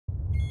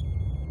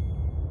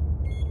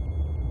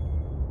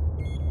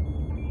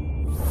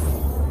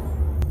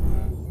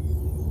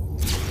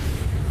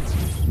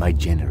My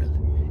general,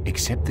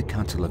 accept the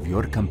counsel of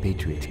your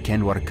compatriot,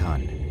 Kenwar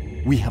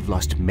Khan. We have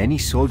lost many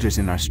soldiers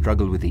in our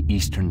struggle with the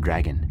Eastern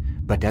Dragon,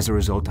 but as a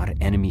result our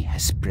enemy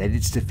has spread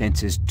its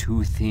defenses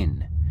too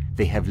thin.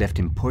 They have left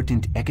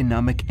important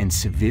economic and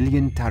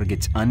civilian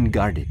targets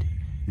unguarded.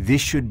 This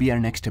should be our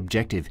next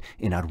objective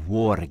in our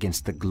war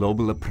against the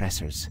global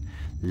oppressors.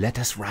 Let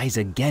us rise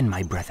again,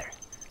 my brother.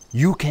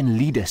 You can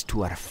lead us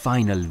to our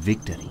final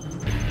victory.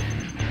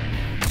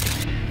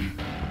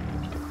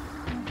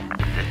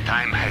 The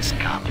time has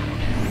come.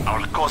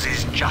 Our cause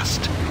is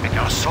just, and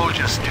our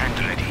soldiers stand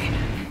ready.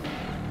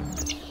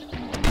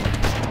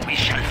 We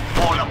shall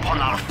fall upon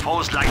our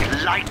foes like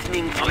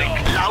lightning from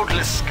a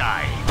cloudless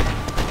sky.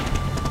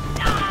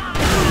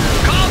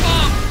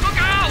 Cover! Look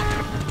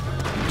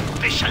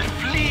out! They shall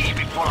flee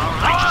before our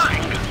righteous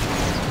anger.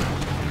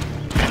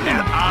 And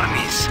their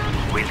armies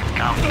will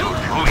come to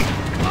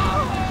ruin.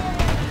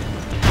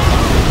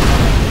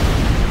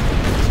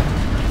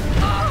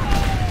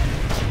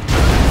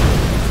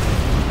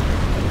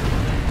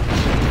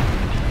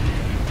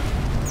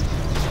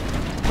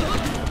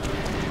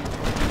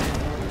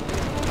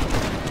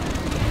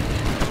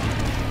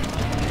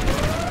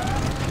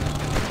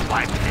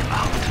 Wipe them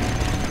out.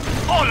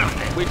 All of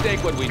them! We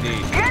take what we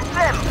need. Get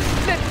them!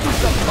 Let's do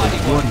somebody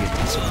Warrior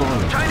has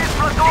fallen. Chinese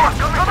front door!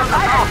 Come from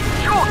the house!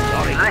 Shoot!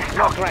 Sorry, Let's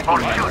go for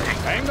Hang shooting!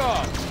 Hang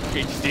on.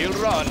 It still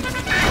run.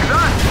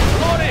 Done!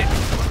 Load it!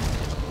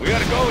 We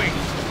are going.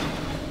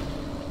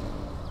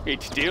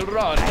 It still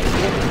run.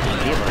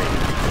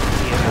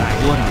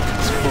 Warrior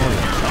has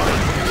fallen.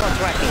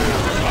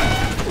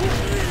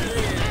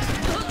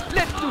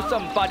 Let's do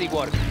some body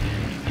work.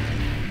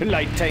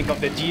 Light tank of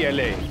the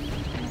GLA.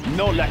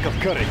 No lack of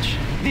courage.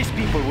 These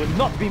people will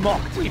not be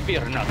mocked. We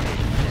fear nothing.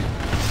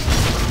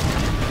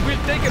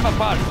 We'll take him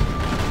apart.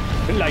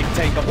 Light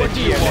tank of the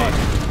GLA.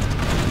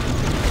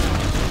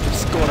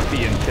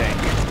 Scorpion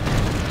tank.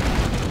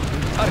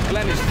 Our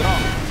clan is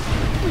strong.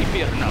 We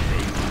fear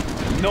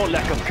nothing. No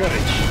lack of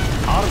courage.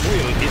 Our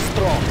will is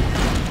strong.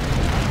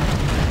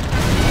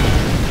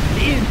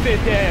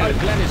 Infidel! Our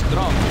clan is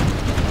strong.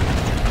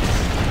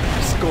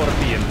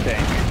 Scorpion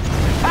tank.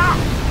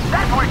 Ah!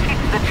 That will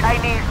teach the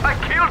Chinese! I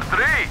killed 3!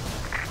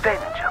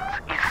 Vengeance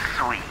is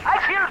sweet. I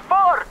killed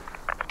 4!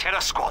 Terror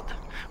Squad,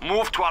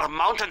 move to our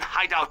mountain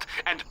hideout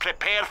and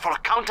prepare for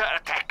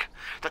counter-attack.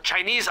 The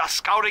Chinese are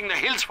scouring the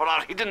hills for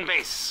our hidden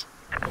base.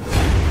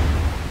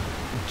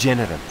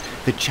 General,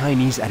 the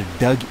Chinese are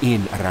dug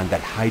in around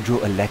that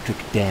hydroelectric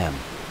dam.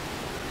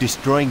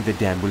 Destroying the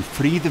dam will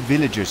free the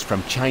villagers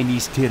from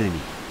Chinese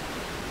tyranny.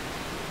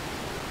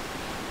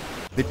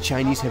 The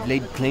Chinese have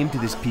laid claim to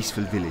this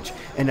peaceful village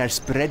and are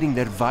spreading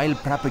their vile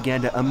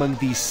propaganda among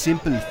these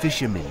simple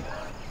fishermen.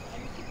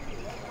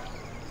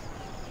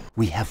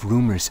 We have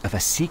rumors of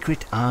a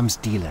secret arms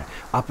dealer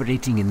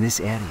operating in this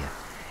area.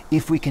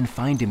 If we can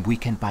find him, we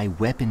can buy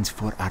weapons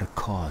for our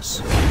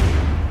cause.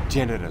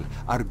 General,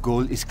 our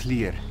goal is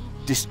clear.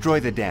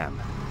 Destroy the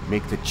dam.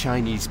 Make the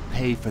Chinese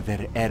pay for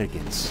their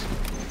arrogance.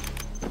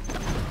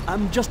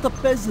 I'm just a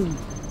peasant.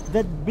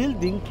 That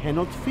building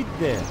cannot fit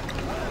there.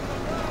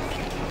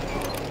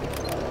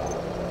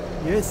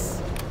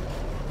 Yes.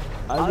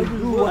 I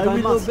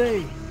will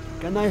obey.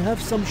 Can I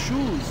have some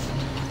shoes?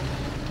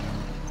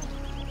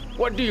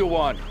 What do you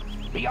want?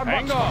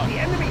 Hang on. The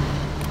enemy!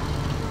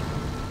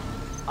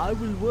 I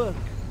will work.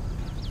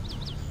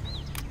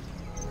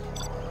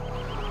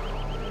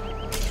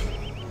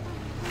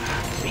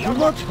 Do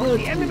not hurt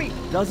the enemy!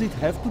 me. Does it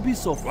have to be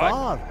so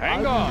far?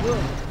 Hang I on. will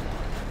work.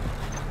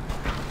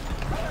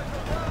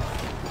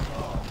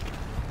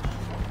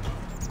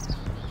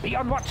 Be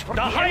on watch for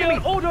The the higher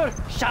enemy! order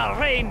shall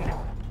reign.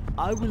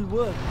 I will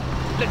work.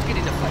 Let's get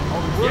in the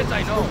fight. Yes,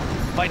 I know.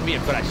 Find me a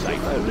crash site.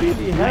 I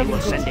really have will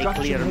send a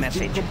clear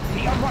message.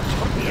 Be on watch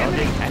for the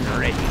enemy! And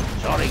ready.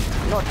 Sorry,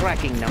 no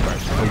tracking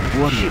numbers. A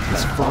warrior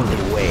has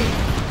fallen. Away.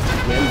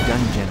 Well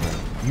done, General.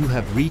 You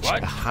have reached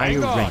What? a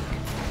higher Hang on. rank.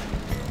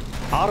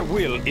 Our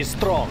will is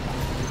strong.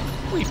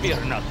 We fear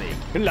nothing.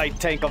 Light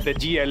tank of the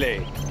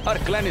GLA. Our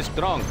clan is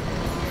strong.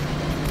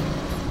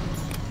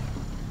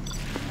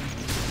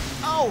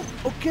 Oh,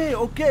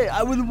 okay,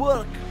 I will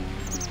work.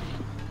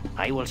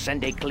 I will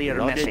send a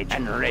clear message.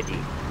 And ready.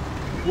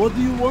 What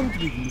do you want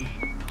with me?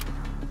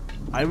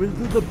 I will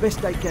do the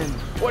best I can.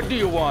 What do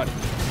you want?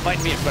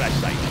 Find me a crash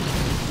site.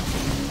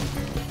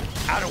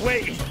 Our way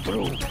is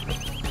through.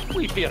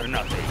 We fear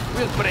nothing.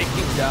 We'll break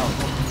him down.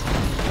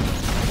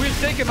 We'll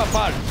take him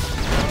apart.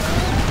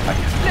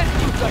 Let's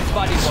do some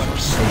body work.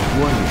 The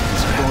warrior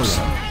has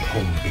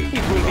fallen.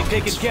 It will be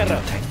taken care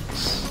of.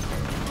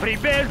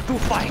 Prepare to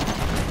fight.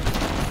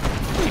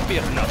 We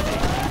fear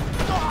nothing.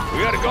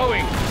 We are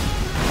going.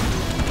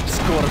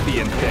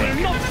 Scorpion tank.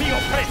 Will not be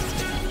oppressed.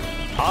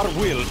 Our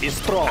will is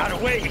strong. Our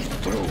way is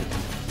through.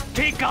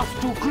 Take us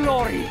to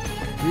glory.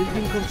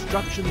 Building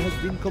construction has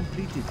been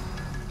completed.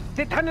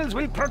 The tunnels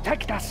will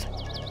protect us.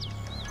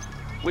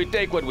 We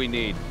take what we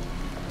need.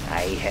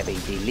 I have a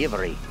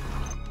delivery.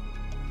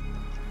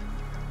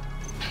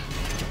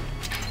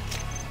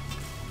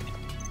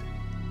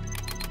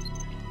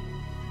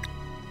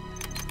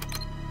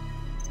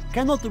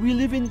 Cannot we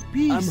live in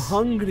peace? I'm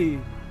hungry.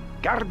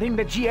 Guarding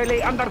the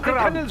GLA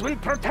underground. The tunnels will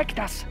protect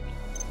us.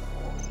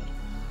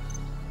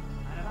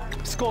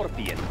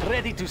 Scorpion,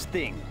 ready to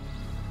sting.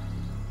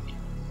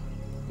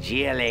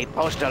 GLA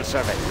Postal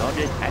Service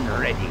loaded and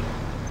ready.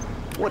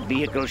 What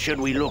vehicle should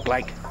we look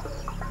like?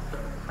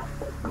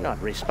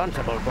 Not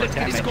responsible for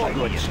damaged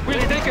goods.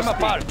 We'll take him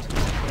apart.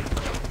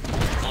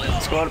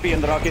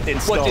 Scorpion rocket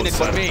installed. What's in it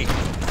for me?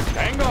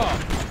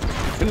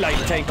 Tango!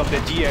 Light tank of the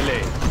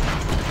GLA.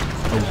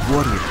 A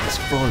warrior has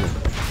fallen.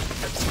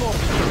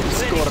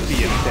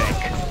 Scorpion tank.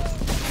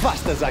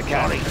 Fast as I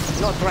can. Sorry,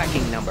 no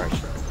tracking numbers.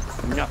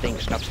 Nothing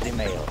stops the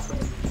mail.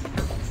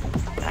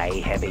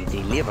 I have a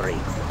delivery.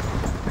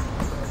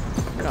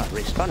 Not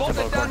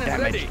responsible for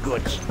damaged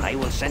goods. I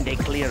will send a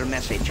clear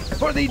message.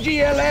 For the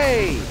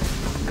GLA!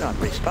 Not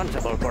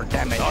responsible for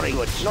damaged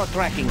goods. No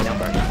tracking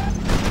numbers.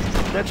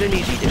 That's an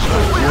easy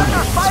discussion. We're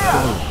under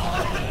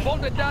fire!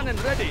 Bolted down and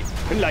ready.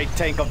 Light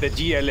tank of the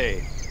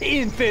GLA.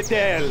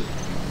 Infidel!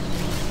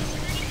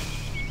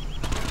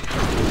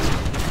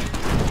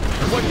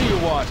 What do you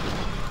want?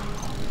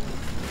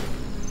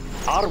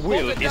 Our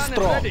will is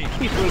strong.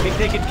 It will be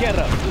taken care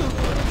of.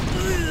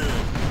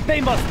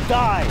 They must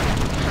die!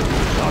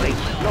 Sorry,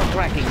 no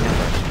tracking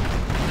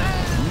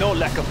numbers. No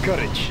lack of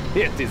courage.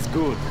 It is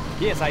good.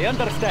 Yes, I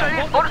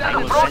understand. I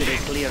will send a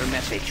clear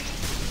message.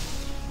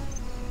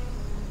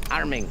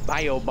 Arming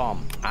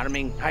bio-bomb.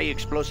 Arming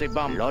high-explosive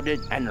bomb loaded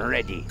and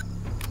ready.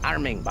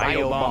 Arming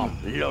bio-bomb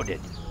loaded.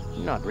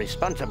 Not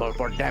responsible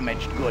for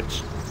damaged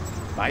goods.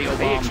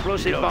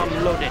 High-explosive bomb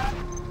loaded.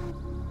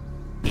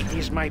 It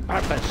is my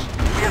purpose.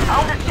 We have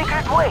found a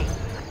secret way.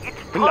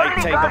 It's Light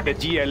poorly tank of guarded.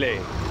 the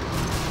GLA.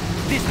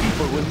 These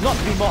people will not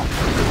be mocked.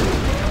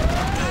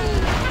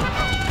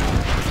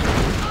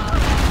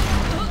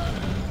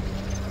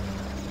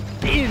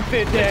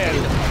 Infidel!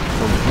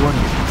 A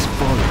warrior has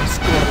fallen.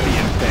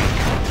 Scorpion tank.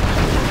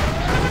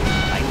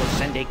 I will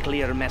send a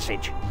clear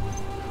message.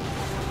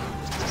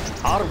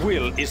 Our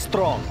will is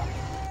strong.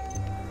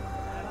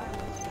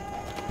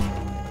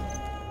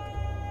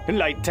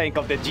 Light tank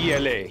of the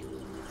GLA.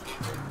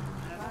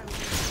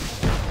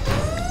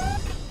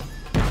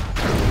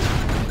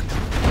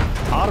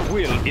 Our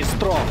will is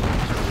strong.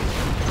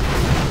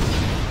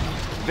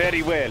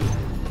 Very well.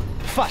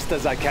 Fast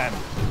as I can.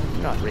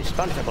 Not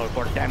responsible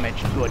for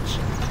damaged goods.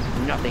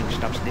 Nothing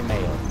stops the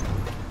mail.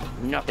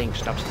 Nothing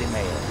stops the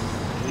mail.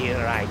 Here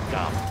I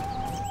come.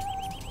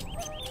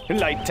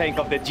 Light tank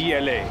of the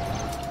GLA.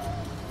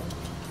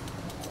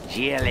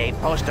 GLA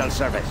Postal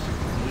Service.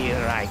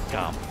 Here I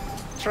come.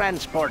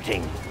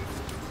 Transporting.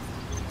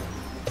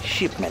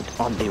 Shipment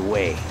on the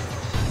way.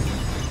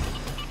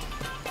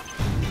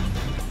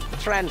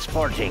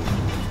 Transporting.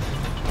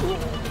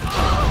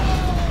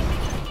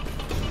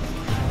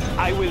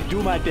 I will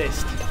do my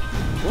best.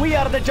 We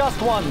are the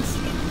just ones.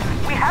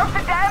 We have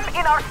the dam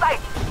in our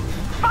sights.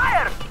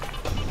 Fire!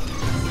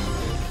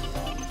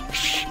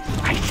 Shh!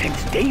 I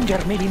sense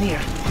danger may be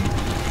near.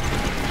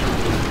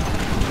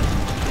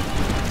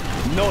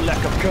 No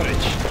lack of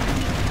courage.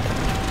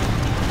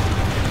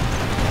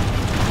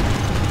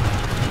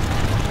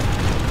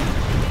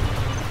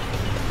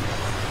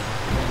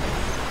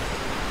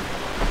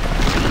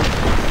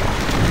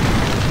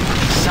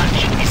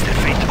 Such is the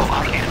fate of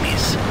our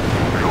enemies.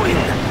 Ruin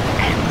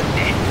and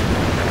death.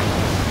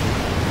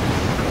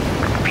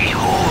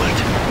 Behold,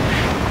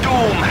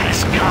 doom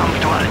has come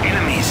to our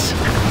enemies.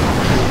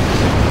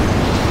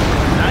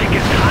 Like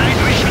a tide,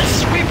 we shall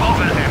sweep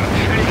over them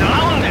and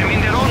drown them in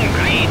their own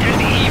greed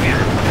and evil.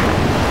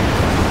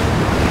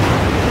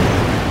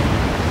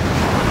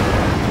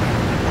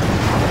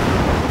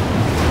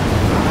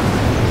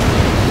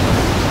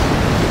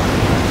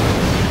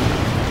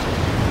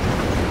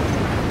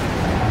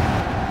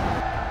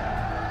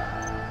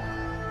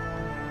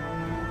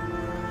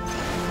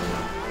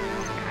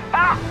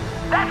 Ah!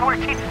 That will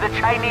teach the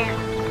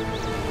Chinese